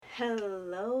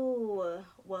Hello,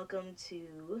 welcome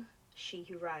to She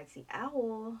Who Rides the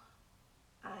Owl.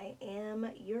 I am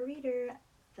your reader,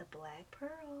 the Black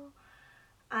Pearl.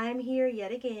 I'm here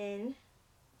yet again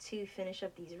to finish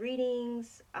up these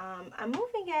readings. I'm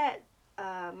moving at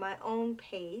my own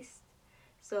pace,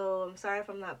 so I'm sorry if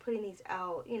I'm not putting these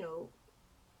out,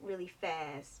 really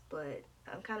fast, but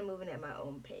I'm kind of moving at my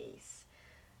own pace.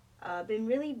 Been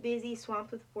really busy,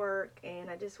 swamped with work,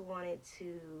 and I just wanted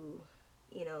to,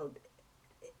 you know,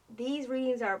 these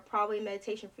readings are probably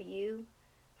meditation for you,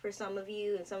 for some of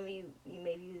you, and some of you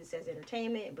may view this as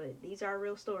entertainment, but these are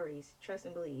real stories. Trust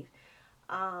and believe.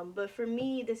 But for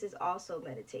me, this is also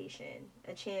meditation,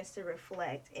 a chance to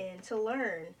reflect and to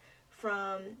learn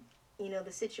from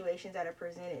the situations that are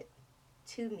presented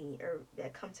to me or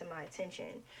that come to my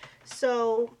attention.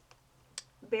 So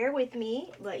bear with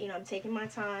me, but I'm taking my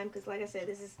time because, like I said,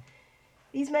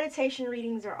 these meditation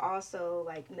readings are also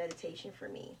like meditation for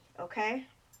me. Okay.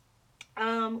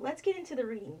 Let's get into the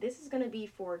reading. This is going to be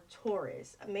for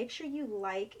Taurus. Make sure you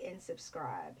like and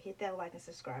subscribe. Hit that like and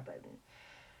subscribe button.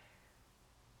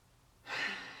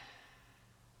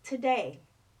 Today,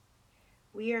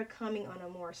 we are coming on a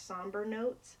more somber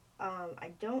note.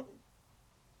 I don't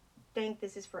think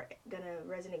this is going to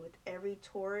resonate with every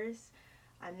Taurus.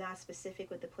 I'm not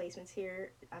specific with the placements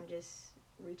here. I'm just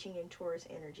reaching in Taurus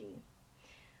energy.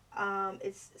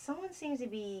 It's someone seems to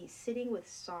be sitting with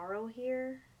sorrow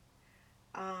here.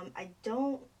 I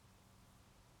don't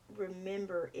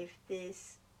remember if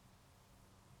this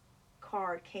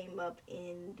card came up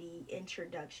in the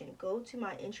introduction. Go to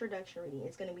my introduction reading.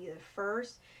 It's going to be the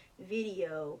first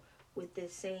video with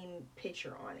this same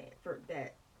picture on it for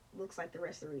that looks like the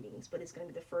rest of the readings, but it's going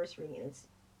to be the first reading.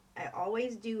 I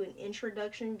always do an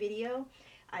introduction video.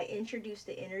 I introduce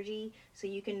the energy so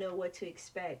you can know what to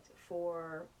expect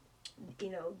for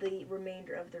the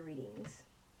remainder of the readings.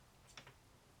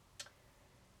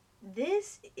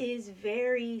 This is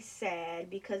very sad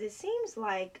because it seems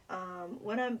like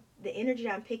the energy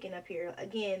I'm picking up here,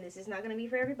 again, this is not going to be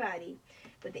for everybody,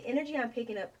 but the energy I'm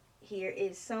picking up here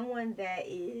is someone that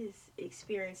is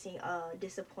experiencing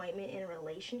disappointment in a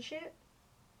relationship,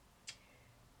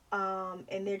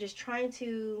 and they're just trying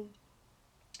to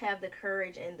have the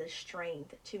courage and the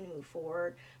strength to move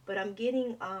forward. But I'm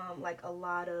getting like a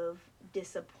lot of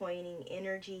disappointing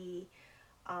energy.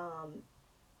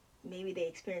 Maybe they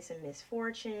experience some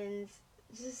misfortunes.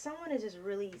 Just someone is just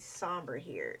really somber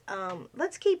here.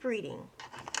 Let's keep reading.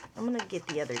 I'm gonna get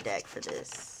the other deck for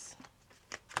this.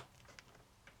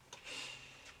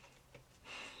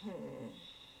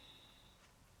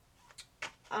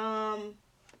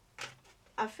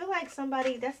 I feel like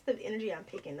that's the energy I'm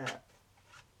picking up.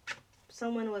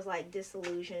 Someone was like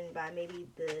disillusioned by maybe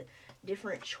the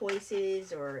different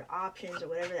choices or options or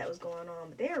whatever that was going on.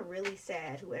 But they're really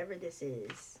sad, whoever this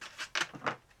is.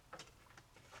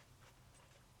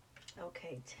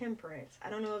 Okay, Temperance.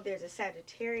 I don't know if there's a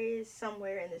Sagittarius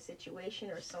somewhere in the situation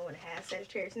or someone has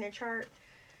Sagittarius in their chart.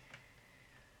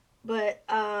 But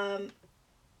I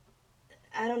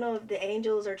don't know if the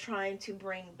angels are trying to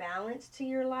bring balance to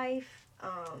your life.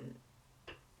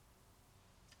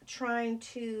 Trying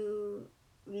to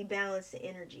rebalance the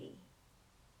energy.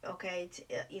 Okay,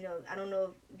 I don't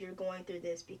know if you're going through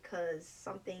this because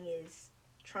something is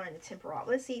trying to temper off.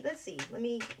 Let's see. Let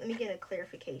me get a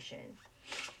clarification.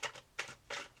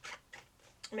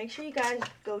 Make sure you guys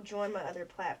go join my other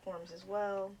platforms as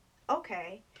well.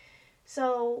 Okay,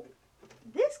 so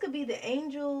this could be the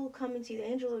angel coming to you, the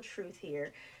angel of truth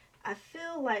here. I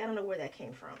feel like, I don't know where that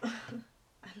came from.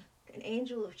 An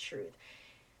angel of truth.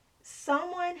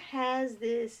 Someone has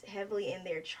this heavily in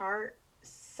their chart.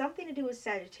 Something to do with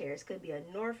Sagittarius. Could be a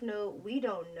North Node. We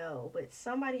don't know. But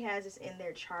somebody has this in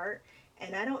their chart.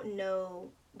 And I don't know.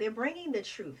 They're bringing the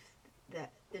truth.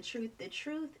 The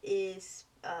truth is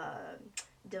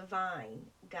divine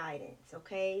guidance.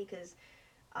 Okay? Because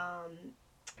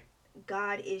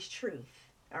God is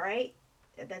truth. All right?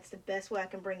 That's the best way I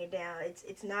can bring it down.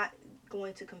 It's not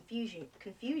going to confuse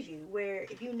you. Where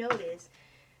if you notice,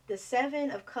 the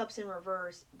Seven of Cups in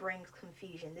reverse brings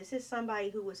confusion. This is somebody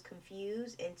who was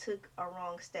confused and took a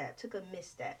wrong step, took a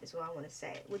misstep, is what I want to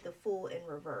say, with the Fool in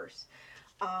reverse.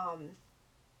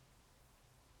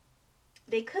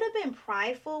 They could have been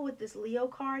prideful with this Leo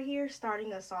card here,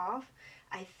 starting us off.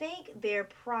 I think their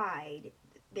pride,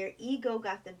 their ego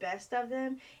got the best of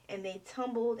them, and they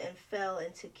tumbled and fell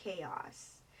into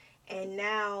chaos. And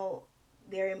now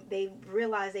they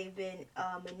realize they've been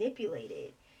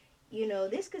manipulated.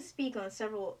 This could speak on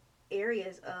several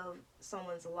areas of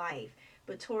someone's life.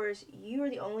 But Taurus, you are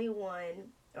the only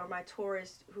one or my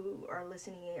Taurus who are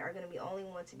listening in are going to be the only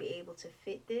ones to be able to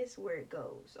fit this where it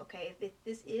goes. Okay, if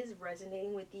this is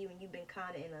resonating with you and you've been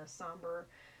kind of in a somber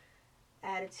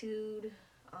attitude,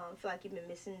 feel like you've been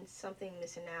missing something,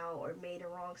 missing out, or made a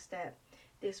wrong step,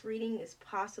 this reading is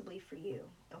possibly for you.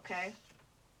 Okay.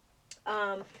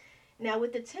 Um, Now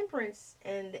with the Temperance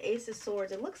and the Ace of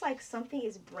Swords, it looks like something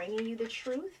is bringing you the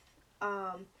truth.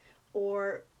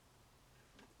 Or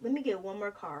let me get one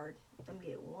more card. Let me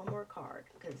get one more card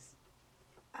because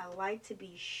I like to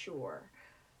be sure.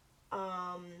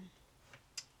 Um,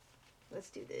 let's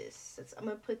do this. I'm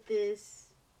gonna put this.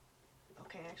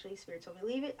 Okay, actually, Spirit told me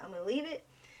leave it. I'm gonna leave it.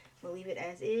 I'm gonna leave it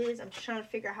as is. I'm just trying to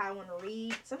figure out how I want to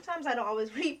read. Sometimes I don't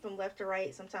always read from left to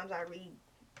right. Sometimes I read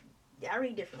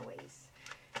different ways.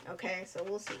 Okay, so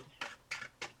we'll see.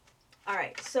 All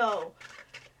right, so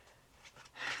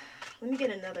let me get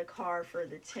another card for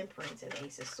the Temperance and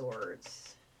Ace of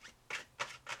Swords.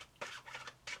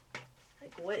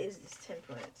 Like, what is this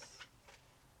Temperance?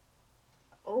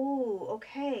 Oh,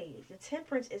 okay. The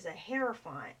Temperance is a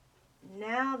Hierophant.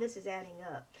 Now this is adding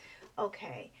up.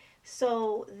 Okay,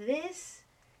 so this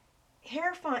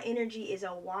Hierophant energy is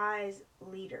a wise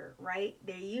leader, right?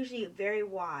 They're usually very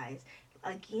wise.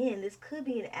 Again, this could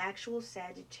be an actual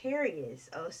Sagittarius.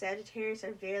 Oh, Sagittarius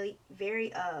are very,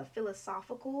 very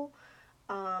philosophical.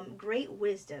 Great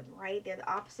wisdom, right? They're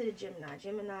the opposite of Gemini.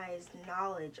 Gemini is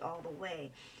knowledge all the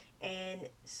way. And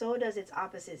so does its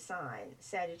opposite sign,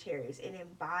 Sagittarius. It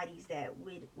embodies that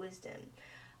wisdom.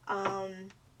 I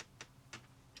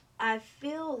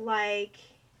feel like,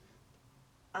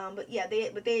 but yeah,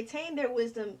 they attain their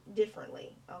wisdom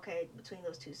differently, okay, between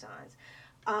those two signs.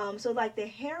 So like the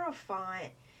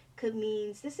Hierophant could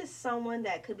means this is someone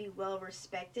that could be well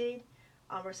respected,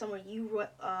 or someone you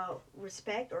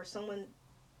respect, or someone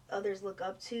others look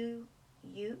up to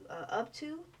you up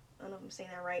to. I don't know if I'm saying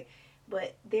that right,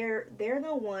 but they're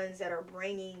the ones that are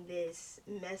bringing this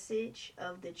message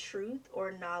of the truth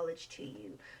or knowledge to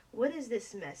you. What is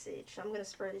this message? So I'm going to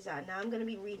spread this out. Now I'm going to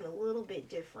be reading a little bit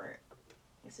different.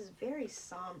 This is very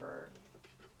somber.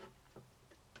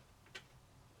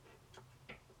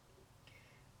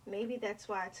 Maybe that's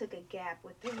why I took a gap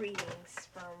with the readings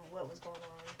from what was going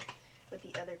on with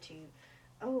the other two.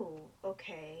 Oh,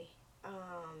 okay.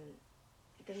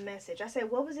 The message. I said,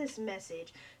 what was this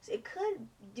message? So it could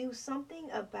do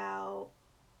something about,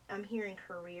 I'm hearing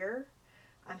career,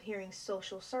 I'm hearing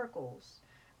social circles.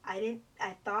 I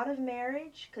thought of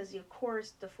marriage because of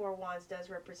course the Four Wands does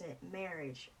represent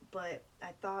marriage, but I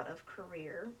thought of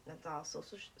career, I thought of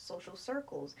social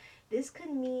circles. This could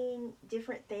mean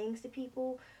different things to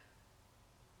people.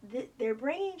 They're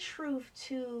bringing truth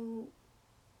to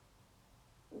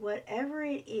whatever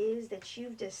it is that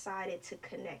you've decided to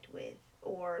connect with,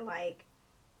 or like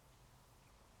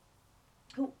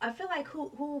I feel like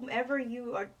whomever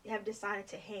you have decided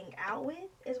to hang out with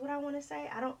is what I want to say.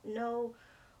 I don't know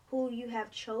who you have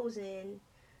chosen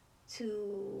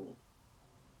to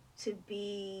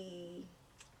be,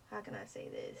 how can I say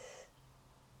this?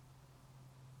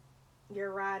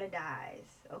 Your ride or dies,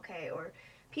 okay, or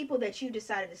people that you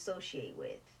decided to associate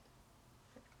with.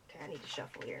 Okay, I need to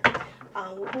shuffle here.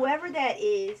 Whoever that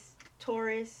is,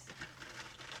 Taurus.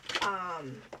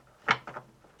 I'm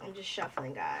just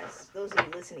shuffling, guys. Those of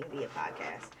you listening via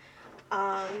podcast.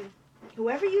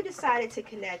 Whoever you decided to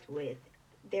connect with,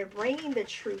 they're bringing the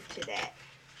truth to that.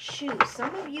 Shoot,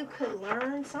 some of you could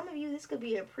learn. Some of you, this could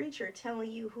be a preacher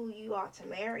telling you who you ought to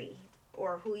marry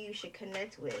or who you should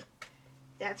connect with.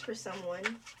 That's for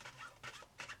someone.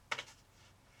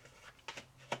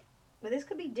 But this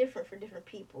could be different for different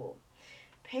people.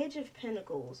 Page of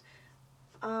Pentacles.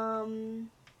 I'm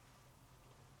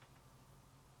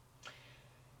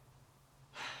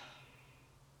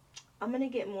going to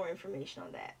get more information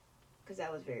on that because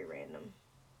that was very random.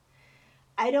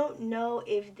 I don't know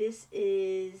if this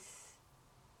is...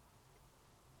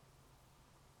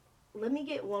 Let me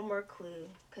get one more clue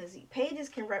because pages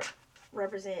can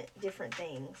represent different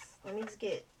things. Let me just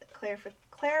get a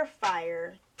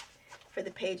clarifier for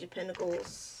the Page of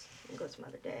Pentacles. Let me go to my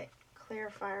other deck.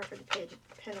 Clarifier for the Page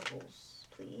of Pentacles,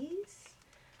 please.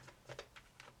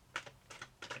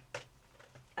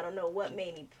 I don't know what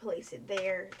made me place it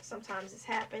there. Sometimes this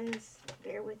happens.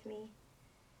 Bear with me.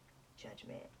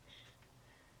 Judgment.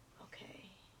 Okay.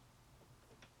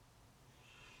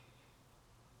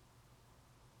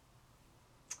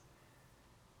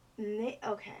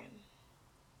 Okay.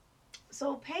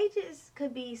 So pages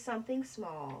could be something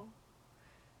small.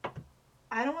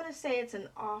 I don't want to say it's an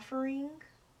offering.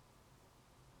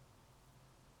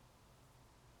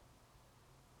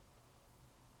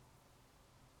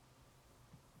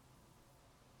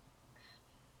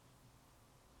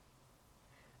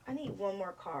 I need one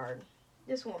more card.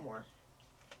 Just one more.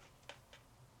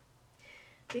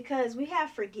 Because we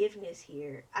have forgiveness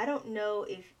here. I don't know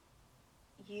if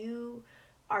you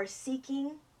are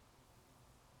seeking,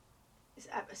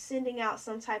 sending out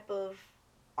some type of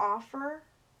offer,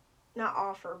 not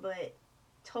offer, but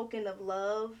token of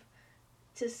love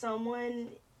to someone.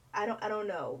 I don't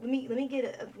know. Let me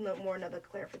get another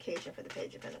clarification for the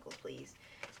Page of Pentacles, please.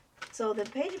 So the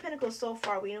Page of Pentacles so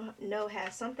far we know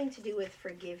has something to do with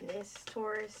forgiveness,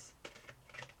 Taurus.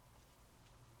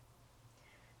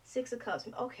 Six of Cups.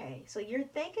 Okay, so you're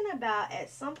thinking about at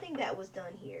something that was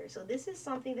done here. So this is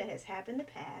something that has happened in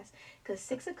the past, because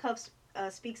Six of Cups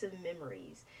speaks of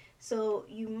memories. So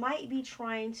you might be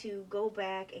trying to go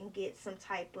back and get some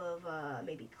type of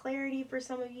maybe clarity for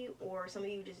some of you, or some of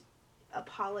you just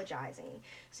apologizing.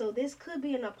 So this could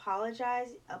be an apology.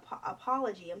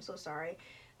 I'm so sorry.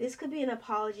 This could be an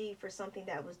apology for something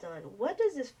that was done. What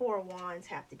does this Four of Wands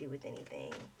have to do with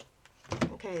anything?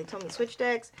 Okay, they told me switch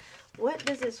decks. What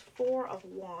does this Four of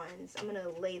Wands? I'm gonna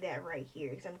lay that right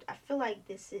here because I feel like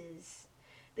this is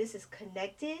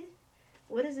connected.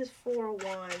 What does this Four of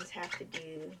Wands have to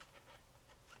do?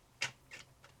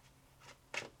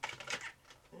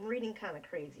 I'm reading kind of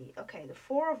crazy. Okay, the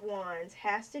Four of Wands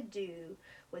has to do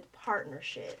with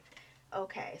partnership.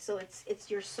 Okay, so it's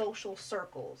your social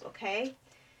circles. Okay,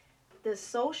 the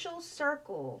social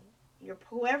circle, your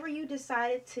whoever you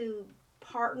decided to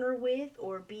partner with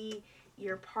or be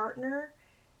your partner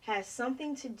has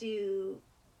something to do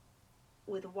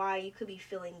with why you could be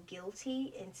feeling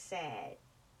guilty and sad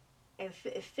and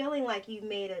feeling like you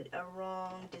made a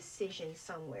wrong decision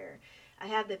somewhere. I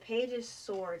have the Page of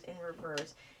Swords in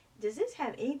reverse. Does this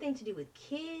have anything to do with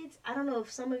kids? I don't know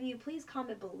if some of you, please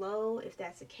comment below if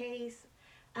that's the case.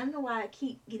 I don't know why I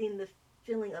keep getting the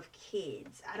feeling of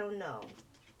kids. I don't know.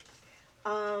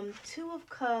 Two of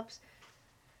Cups,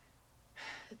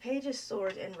 the Page of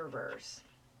Swords in reverse.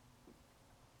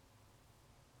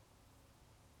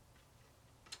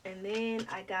 And then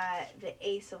I got the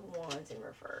Ace of Wands in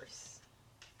reverse.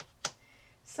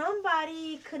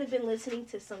 Somebody could have been listening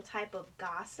to some type of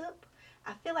gossip.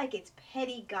 I feel like it's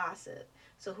petty gossip.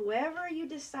 So whoever you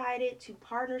decided to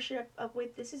partnership up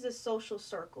with, this is a social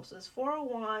circle. So this Four of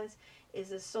Wands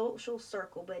is a social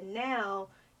circle, but now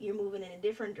you're moving in a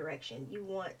different direction.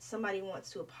 Somebody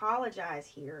wants to apologize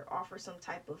here, offer some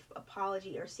type of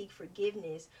apology or seek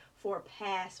forgiveness for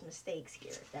past mistakes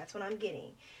here. That's what I'm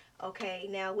getting. Okay,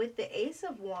 now with the Ace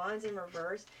of Wands in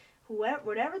reverse,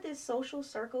 whatever this social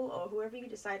circle or whoever you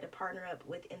decide to partner up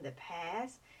with in the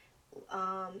past,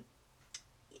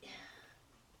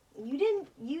 you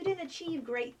didn't achieve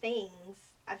great things.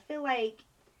 I feel like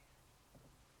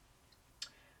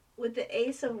with the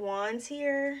Ace of Wands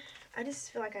here, I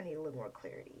just feel like I need a little more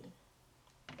clarity.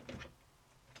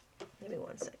 Give me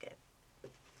one second.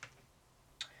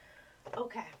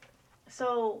 Okay,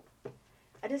 so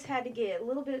I just had to get a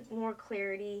little bit more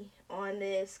clarity on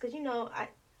this because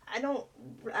I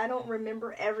don't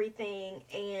remember everything,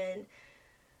 and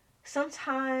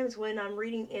sometimes when I'm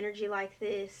reading energy like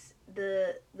this,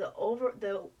 the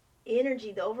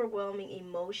energy, the overwhelming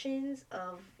emotions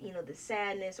of the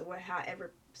sadness or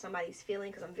however somebody's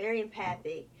feeling, because I'm very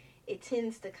empathic, it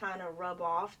tends to kind of rub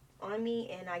off on me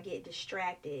and I get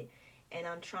distracted and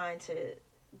I'm trying to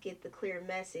get the clear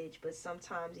message, but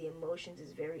sometimes the emotions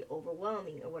is very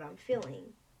overwhelming or what I'm feeling.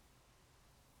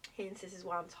 Hence, this is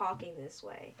why I'm talking this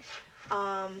way.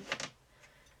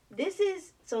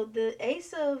 So the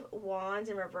Ace of Wands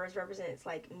in reverse represents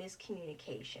like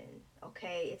miscommunication.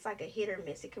 Okay, it's like a hit or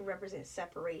miss. It can represent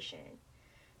separation.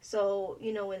 So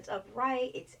when it's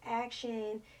upright, it's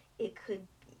action. It could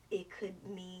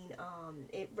mean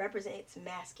it represents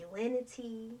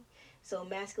masculinity. So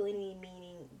masculinity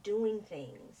meaning doing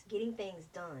things, getting things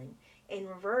done. And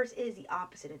reverse is the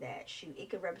opposite of that. Shoot, it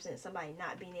could represent somebody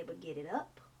not being able to get it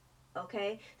up.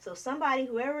 Okay, so somebody,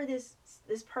 whoever this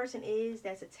person is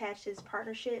that's attached to this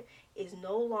partnership, is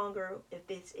no longer, if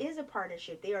this is a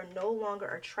partnership, they are no longer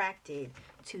attracted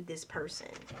to this person.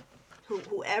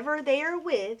 Whoever they are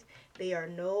with, they are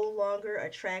no longer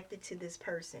attracted to this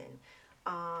person.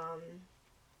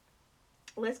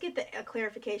 Let's get a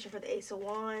clarification for the Ace of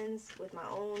Wands with my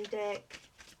own deck.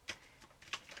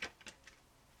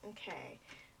 Okay,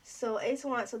 so Ace of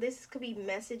Wands, so this could be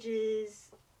messages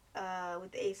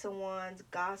with the Ace of Wands,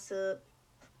 gossip.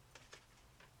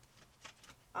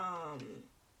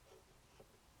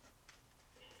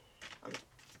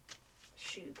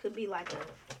 Shoot, could be like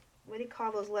what do you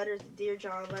call those letters? Dear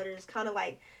John letters, kind of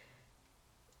like,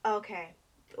 okay.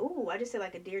 Ooh, I just said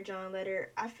like a Dear John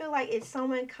letter. I feel like it's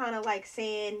someone kind of like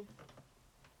saying,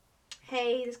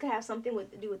 hey, this could have something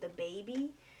to do with the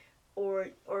baby.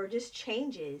 or just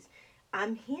changes.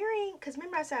 I'm hearing, because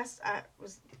remember I said I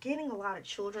was getting a lot of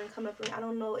children come up for me. I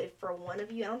don't know if for one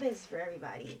of you, I don't think it's for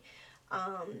everybody.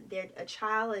 A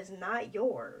child is not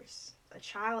yours. A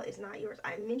child is not yours.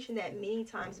 I mentioned that many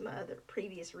times in my other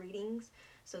previous readings.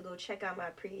 So go check out my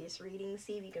previous readings,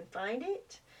 see if you can find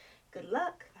it. Good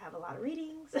luck. I have a lot of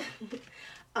readings.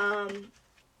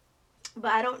 But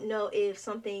I don't know if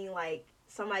something like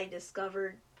somebody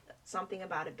discovered something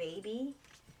about a baby.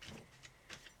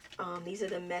 These are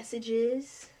the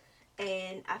messages,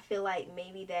 and I feel like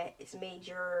maybe that it's made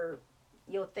your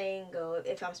thing go.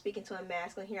 If I'm speaking to a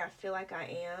masculine here, I feel like I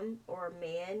am, or a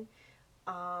man.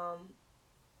 I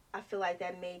feel like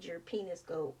that made your penis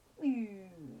go.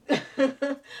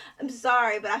 I'm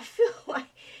sorry, but I feel like,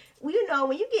 well,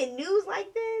 when you get news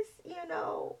like this,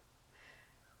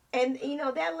 and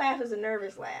that laugh is a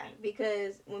nervous laugh,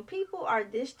 because when people are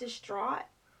this distraught,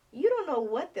 you don't know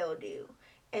what they'll do.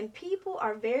 And people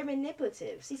are very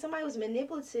manipulative. See, somebody was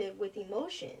manipulative with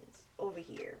emotions over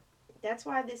here. That's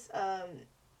why this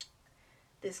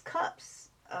cups,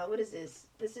 what is this?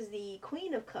 This is the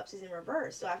Queen of Cups is in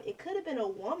reverse. So it could have been a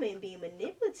woman being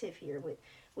manipulative here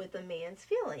with a man's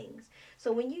feelings.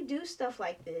 So when you do stuff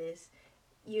like this,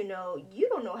 you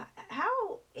don't know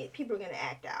how people are going to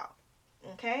act out.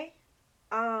 Okay?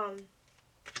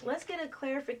 Let's get a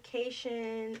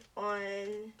clarification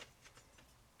on,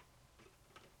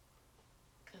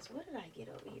 because what did I get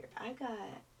over here? I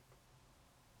got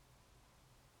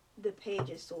the Page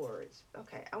of Swords.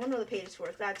 Okay, I want to know the Page of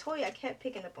Swords. I told you I kept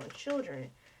picking up on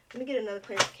children. Let me get another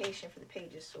clarification for the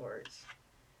Page of Swords.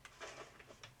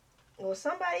 Well,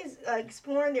 somebody's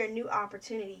exploring their new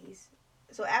opportunities.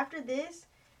 So after this,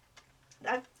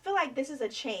 I feel like this is a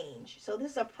change. So this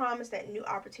is a promise that new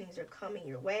opportunities are coming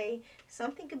your way.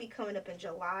 Something could be coming up in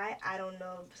July. I don't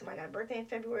know if somebody got a birthday in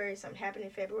February, something happened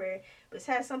in February. But it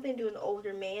has something to do with an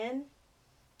older man.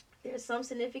 There's some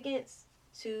significance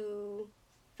to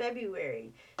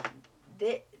February.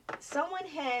 That someone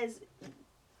has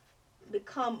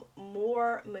become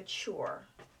more mature.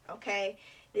 Okay?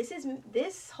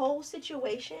 This whole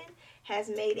situation has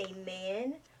made a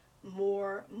man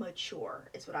more mature,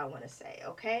 is what I want to say.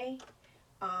 Okay,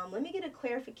 let me get a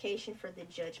clarification for the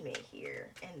Judgment here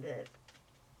and the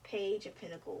Page of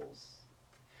Pentacles,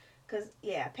 because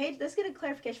let's get a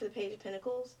clarification for the Page of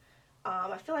Pentacles.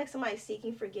 I feel like somebody's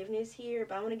seeking forgiveness here,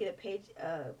 but I want to get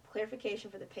a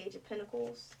clarification for the Page of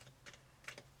Pentacles.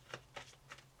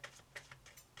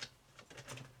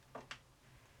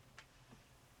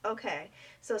 Okay,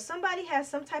 so somebody has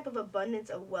some type of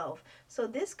abundance of wealth. So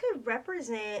this could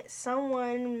represent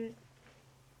someone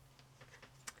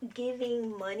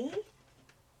giving money,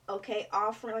 okay,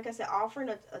 offering, like I said, offering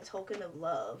a token of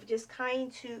love, just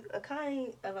kind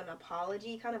of an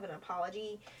apology.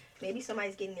 Maybe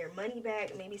somebody's getting their money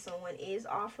back. Maybe someone is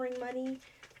offering money.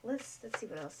 Let's see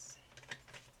what else.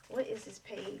 What is this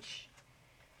page?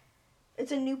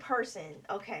 It's a new person.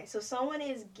 Okay, so someone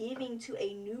is giving to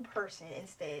a new person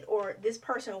instead, or this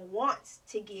person wants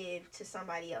to give to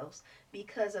somebody else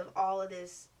because of all of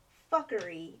this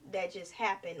fuckery that just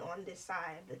happened on this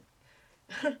side of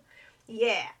the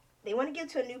yeah, they want to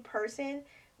give to a new person,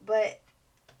 but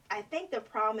I think the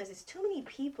problem is too many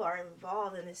people are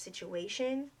involved in this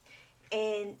situation,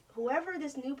 and whoever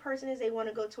this new person is they want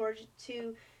to go towards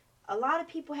to, a lot of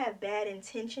people have bad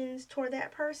intentions toward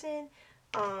that person.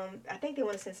 I think they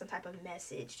want to send some type of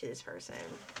message to this person.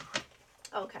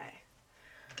 Okay.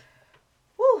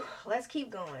 Whew, let's keep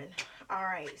going. All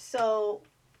right, so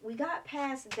we got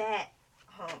past that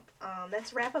hump.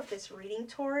 Let's wrap up this reading,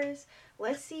 Taurus.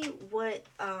 Let's see what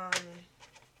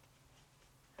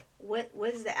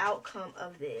is the outcome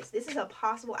of this. This is a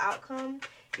possible outcome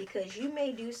because you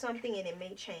may do something and it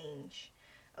may change.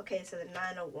 Okay, so the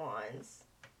Nine of Wands.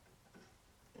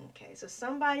 Okay, so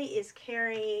somebody is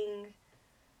carrying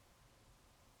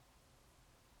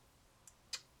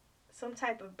some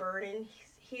type of burden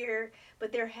here,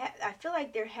 but I feel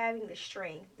like they're having the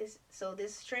strength. This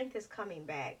strength is coming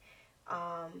back.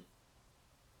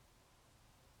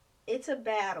 It's a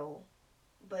battle,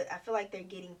 but I feel like they're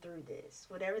getting through this.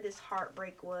 Whatever this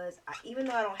heartbreak was, even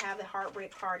though I don't have the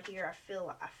heartbreak card here, I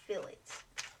feel it.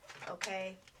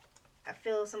 Okay, I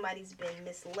feel somebody's been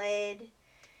misled.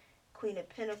 Queen of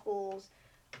Pentacles.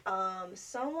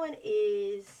 Someone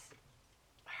is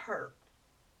hurt.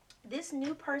 This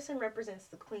new person represents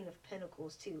the Queen of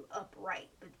Pentacles too, upright.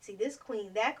 But see,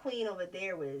 that queen over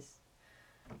there was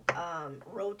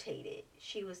rotated.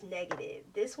 She was negative.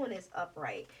 This one is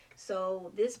upright.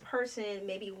 So this person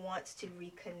maybe wants to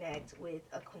reconnect with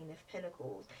a Queen of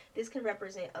Pentacles. This can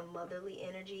represent a motherly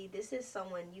energy. This is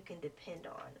someone you can depend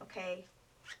on, okay?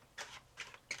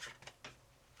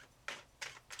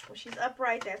 When she's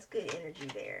upright, that's good energy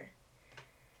there.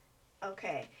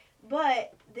 Okay.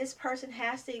 But this person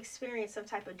has to experience some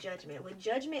type of judgment. With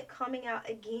judgment coming out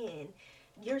again,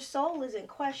 your soul is in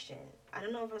question. I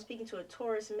don't know if I'm speaking to a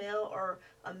Taurus male or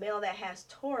a male that has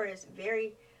Taurus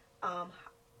very um,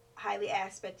 highly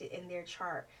aspected in their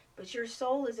chart. But your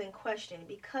soul is in question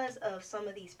because of some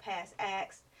of these past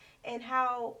acts and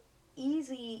how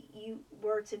easy you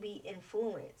were to be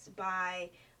influenced by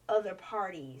other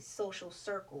parties, social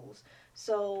circles.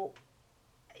 So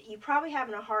you probably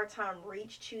having a hard time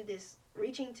reaching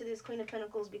to this Queen of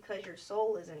Pentacles because your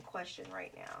soul is in question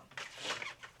right now.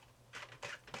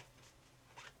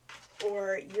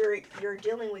 Or you're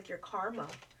dealing with your karma.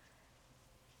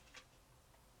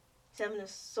 Seven of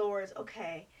Swords.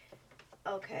 Okay.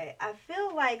 Okay. I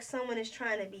feel like someone is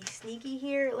trying to be sneaky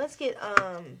here. Let's get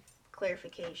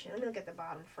clarification. Let me look at the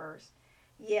bottom first.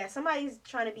 Yeah, somebody's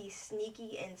trying to be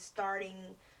sneaky and starting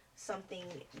something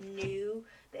new.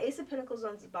 The Ace of Pentacles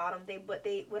on the bottom.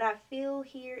 What I feel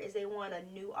here is they want a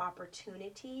new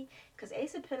opportunity, because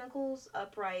Ace of Pentacles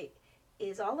upright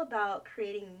is all about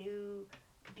creating new,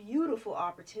 beautiful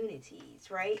opportunities,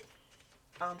 right?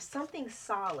 Something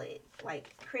solid,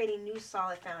 like creating new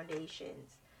solid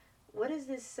foundations. What is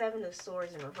this Seven of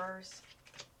Swords in reverse?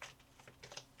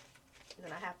 And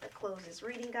then I have to close this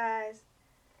reading, guys.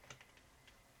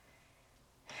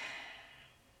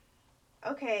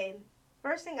 Okay,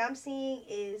 first thing I'm seeing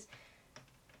is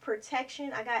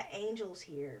protection. I got angels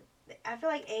here. I feel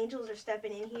like angels are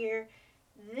stepping in here.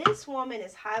 This woman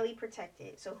is highly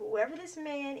protected. So whoever this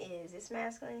man is, this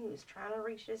masculine who's trying to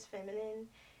reach this feminine,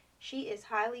 she is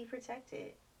highly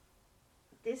protected.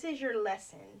 This is your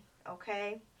lesson,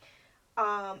 okay?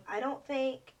 I don't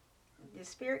think the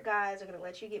spirit guides are going to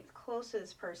let you get close to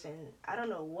this person. I don't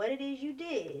know what it is you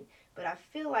did, but I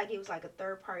feel like it was like a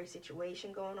third party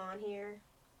situation going on here.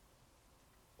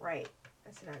 Right.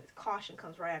 That's not, caution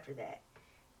comes right after that.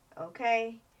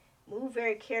 Okay? Move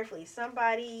very carefully.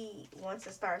 Somebody wants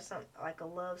to start some like a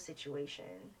love situation.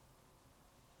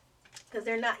 Because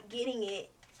they're not getting it.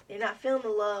 They're not feeling the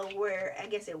love where I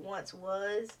guess it once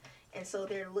was. And so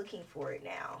they're looking for it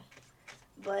now.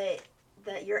 But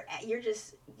you're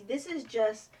just, this is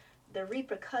just the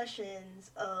repercussions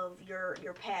of your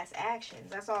past actions.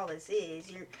 That's all this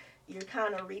is. You're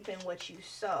kind of reaping what you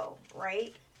sow,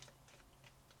 right?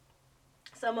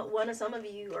 Some of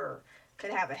you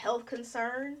could have a health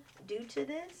concern due to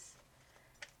this.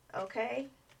 Okay.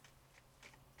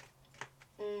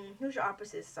 Who's your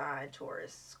opposite sign?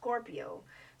 Taurus, Scorpio.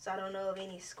 So I don't know if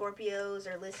any Scorpios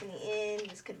are listening in.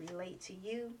 This could relate to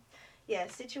you. Yeah,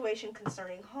 situation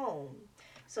concerning home.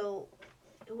 So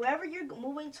whoever you're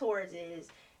moving towards is,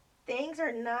 things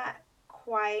are not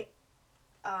quite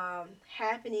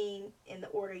happening in the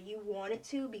order you want it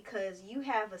to, because you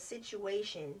have a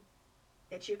situation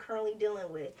that you're currently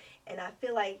dealing with, and I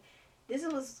feel like this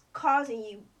was causing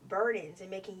you burdens and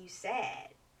making you sad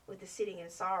with the sitting in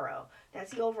sorrow.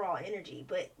 That's the overall energy.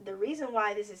 But the reason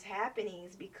why this is happening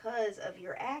is because of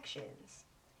your actions.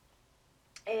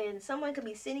 And someone could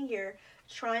be sitting here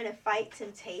trying to fight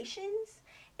temptations,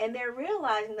 and they're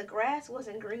realizing the grass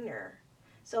wasn't greener.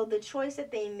 So the choice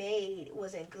that they made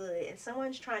wasn't good. And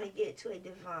someone's trying to get to a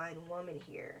divine woman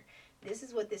here. This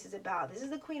is what this is about. This is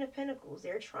the Queen of Pentacles.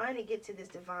 They're trying to get to this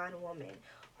divine woman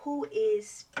who is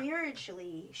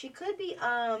spiritually, she could be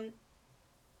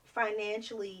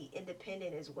financially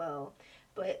independent as well,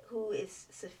 but who is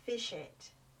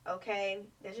sufficient. Okay?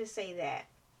 Let's just say that.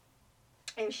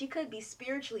 And she could be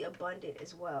spiritually abundant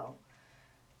as well.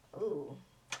 Ooh.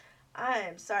 I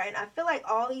am sorry. And I feel like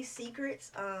all these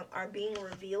secrets are being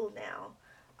revealed now.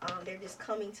 They're just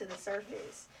coming to the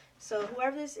surface. So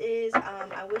whoever this is,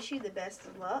 I wish you the best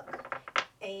of luck.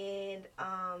 And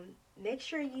make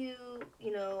sure you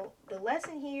know, the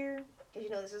lesson here,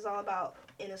 because this is all about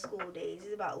inner school days.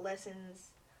 It's about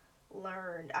lessons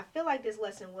learned. I feel like this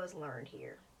lesson was learned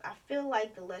here. I feel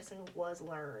like the lesson was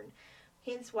learned.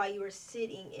 Hence why you were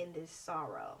sitting in this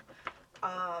sorrow.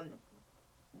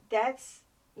 That's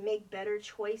make better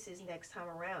choices next time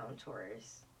around,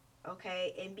 Taurus.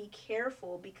 Okay? And be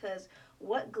careful, because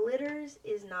what glitters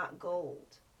is not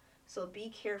gold. So be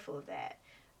careful of that.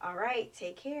 All right.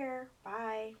 Take care.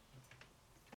 Bye.